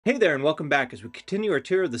Hey there and welcome back as we continue our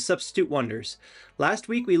tour of the Substitute Wonders. Last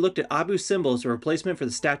week we looked at Abu's symbol as a replacement for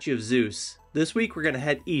the statue of Zeus. This week we're going to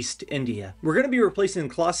head east to India. We're going to be replacing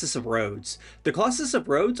the Colossus of Rhodes. The Colossus of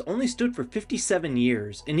Rhodes only stood for 57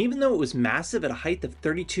 years, and even though it was massive at a height of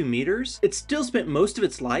 32 meters, it still spent most of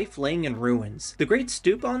its life laying in ruins. The Great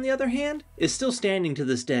Stupa, on the other hand, is still standing to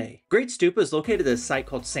this day. Great Stupa is located at a site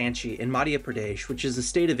called Sanchi in Madhya Pradesh, which is the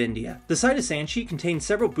state of India. The site of Sanchi contains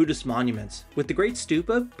several Buddhist monuments, with the Great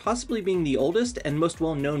Stupa possibly being the oldest and most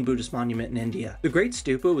well-known Buddhist monument in India. The Great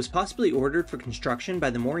Stupa was possibly ordered for construction by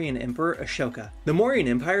the Mauryan Emperor Ashoka. The Mauryan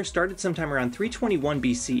Empire started sometime around 321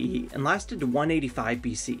 BCE and lasted to 185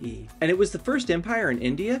 BCE, and it was the first empire in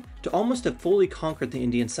India to almost have fully conquered the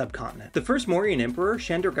Indian subcontinent. The first Mauryan emperor,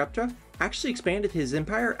 Chandragupta, actually expanded his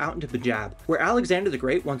empire out into Punjab, where Alexander the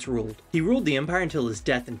Great once ruled. He ruled the empire until his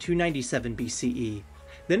death in 297 BCE.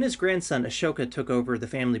 Then his grandson Ashoka took over the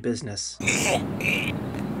family business.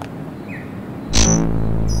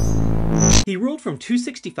 He ruled from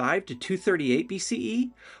 265 to 238 BCE,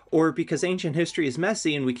 or because ancient history is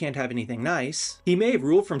messy and we can't have anything nice, he may have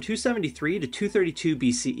ruled from 273 to 232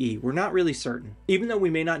 BCE, we're not really certain. Even though we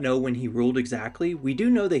may not know when he ruled exactly, we do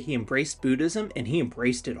know that he embraced Buddhism and he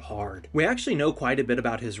embraced it hard. We actually know quite a bit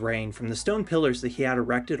about his reign from the stone pillars that he had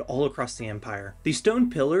erected all across the empire. These stone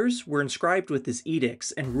pillars were inscribed with his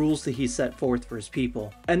edicts and rules that he set forth for his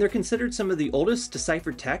people, and they're considered some of the oldest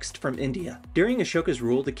deciphered text from India. During Ashoka's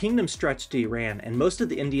rule, the kingdom stretched to Iran and most of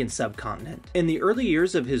the Indian subcontinent. In the early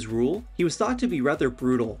years of his rule, he was thought to be rather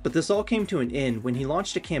brutal, but this all came to an end when he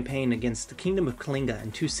launched a campaign against the kingdom of Kalinga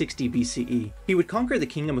in 260 BCE. He would conquer the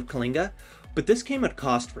kingdom of Kalinga, but this came at a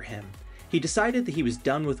cost for him. He decided that he was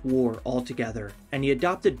done with war altogether, and he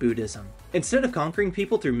adopted Buddhism. Instead of conquering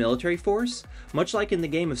people through military force, much like in the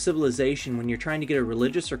game of Civilization when you're trying to get a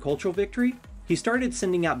religious or cultural victory, he started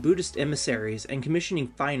sending out Buddhist emissaries and commissioning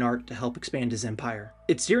fine art to help expand his empire.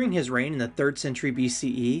 It's during his reign in the 3rd century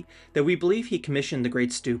BCE that we believe he commissioned the Great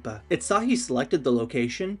Stupa. It's thought he selected the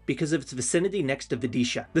location because of its vicinity next to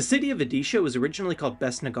Vidisha. The city of Vidisha was originally called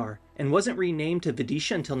Besnagar and wasn't renamed to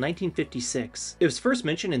Vidisha until 1956. It was first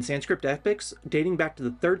mentioned in Sanskrit epics dating back to the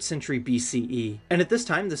 3rd century BCE, and at this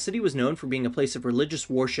time the city was known for being a place of religious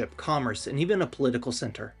worship, commerce, and even a political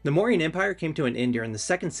center. The Mauryan Empire came to an end during the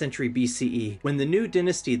 2nd century BCE when the new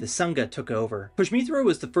dynasty, the Sangha, took over. Pushmitra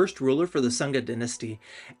was the first ruler for the Sangha dynasty,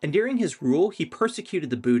 and during his rule he persecuted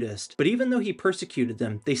the Buddhists, but even though he persecuted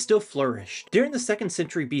them, they still flourished. During the 2nd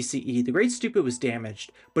century BCE, the Great Stupa was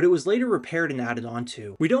damaged, but it was later repaired and added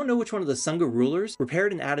onto. We don't know which one of the Sangha rulers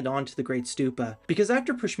repaired and added on to the Great Stupa, because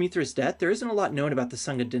after Pushmitra's death, there isn't a lot known about the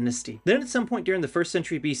Sangha dynasty. Then at some point during the 1st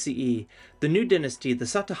century BCE, the new dynasty, the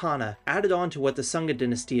Satavahana, added on to what the Sangha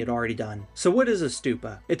dynasty had already done. So what is a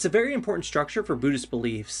stupa? It's a very important structure for Buddhist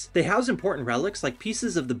beliefs. They house important relics like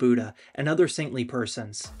pieces of the Buddha and other saintly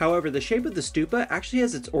persons. However, the shape of the stupa actually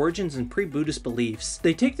has its origins in pre-Buddhist beliefs.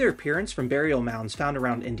 They take their appearance from burial mounds found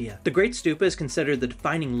around India. The Great Stupa is considered the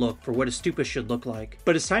defining look for what a stupa should look like.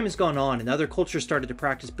 But as time has gone on and other cultures started to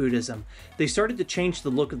practice Buddhism, they started to change the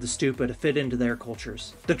look of the stupa to fit into their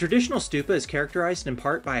cultures. The traditional stupa is characterized in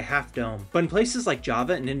part by a half dome, but in places like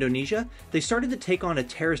Java and Indonesia, they started to take on a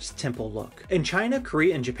terraced temple look. In China,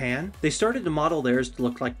 Korea, and Japan, they started to model theirs to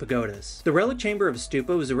look like pagodas. The relic chamber of a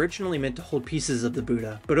stupa was originally meant to hold pieces of the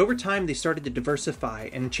Buddha, but over time they started to diversify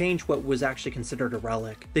and change what was actually considered a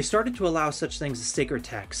relic. They started to allow such things as sacred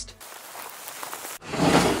text.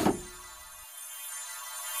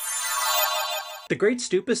 The Great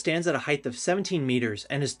Stupa stands at a height of 17 meters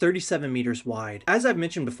and is 37 meters wide. As I've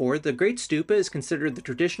mentioned before, the Great Stupa is considered the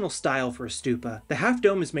traditional style for a stupa. The half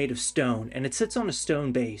dome is made of stone and it sits on a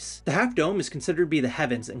stone base. The half dome is considered to be the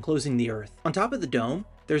heavens enclosing the earth. On top of the dome,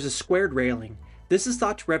 there's a squared railing. This is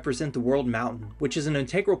thought to represent the world mountain, which is an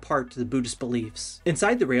integral part to the Buddhist beliefs.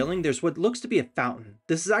 Inside the railing, there's what looks to be a fountain.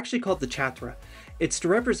 This is actually called the chhatra. It's to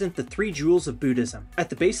represent the 3 jewels of Buddhism. At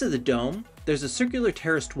the base of the dome, there's a circular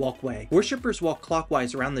terraced walkway. Worshippers walk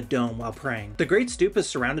clockwise around the dome while praying. The Great Stupa is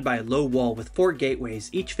surrounded by a low wall with 4 gateways,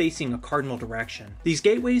 each facing a cardinal direction. These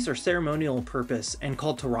gateways are ceremonial in purpose and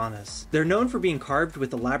called toranas. They're known for being carved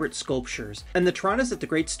with elaborate sculptures, and the toranas at the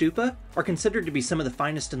Great Stupa are considered to be some of the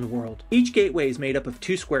finest in the world. Each gateway is made up of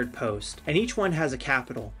 2 squared posts, and each one has a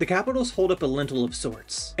capital. The capitals hold up a lintel of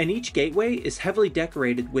sorts, and each gateway is heavily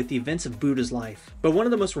decorated with the events of Buddha's life. But one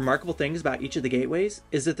of the most remarkable things about each of the gateways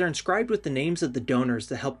is that they're inscribed with the names of the donors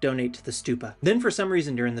that helped donate to the stupa. Then for some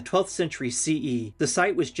reason during the 12th century CE, the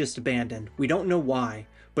site was just abandoned. We don't know why,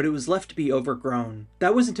 but it was left to be overgrown.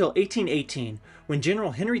 That was until 1818, when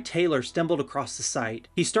General Henry Taylor stumbled across the site.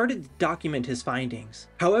 He started to document his findings.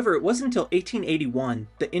 However, it wasn't until 1881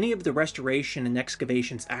 that any of the restoration and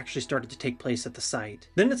excavations actually started to take place at the site.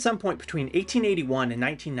 Then at some point between 1881 and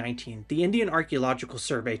 1919, the Indian Archaeological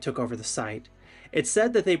Survey took over the site. It's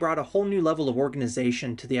said that they brought a whole new level of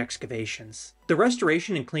organization to the excavations. The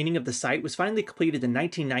restoration and cleaning of the site was finally completed in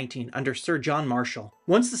 1919 under Sir John Marshall.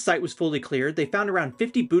 Once the site was fully cleared, they found around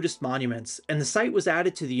 50 Buddhist monuments, and the site was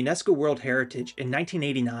added to the UNESCO World Heritage in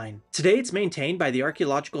 1989. Today it's maintained by the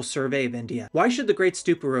Archaeological Survey of India. Why should the Great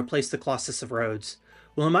Stupa replace the Colossus of Rhodes?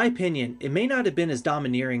 Well, in my opinion, it may not have been as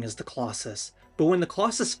domineering as the Colossus, but when the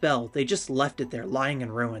Colossus fell, they just left it there lying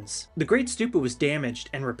in ruins. The Great Stupa was damaged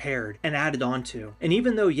and repaired and added onto, and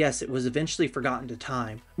even though yes, it was eventually forgotten to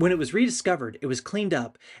time, when it was rediscovered, it was cleaned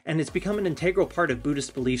up, and it's become an integral part of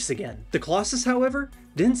Buddhist beliefs again. The Colossus, however,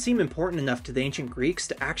 didn't seem important enough to the ancient Greeks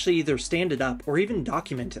to actually either stand it up or even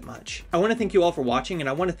document it much. I want to thank you all for watching, and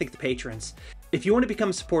I want to thank the patrons. If you want to become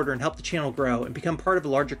a supporter and help the channel grow and become part of a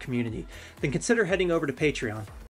larger community, then consider heading over to Patreon.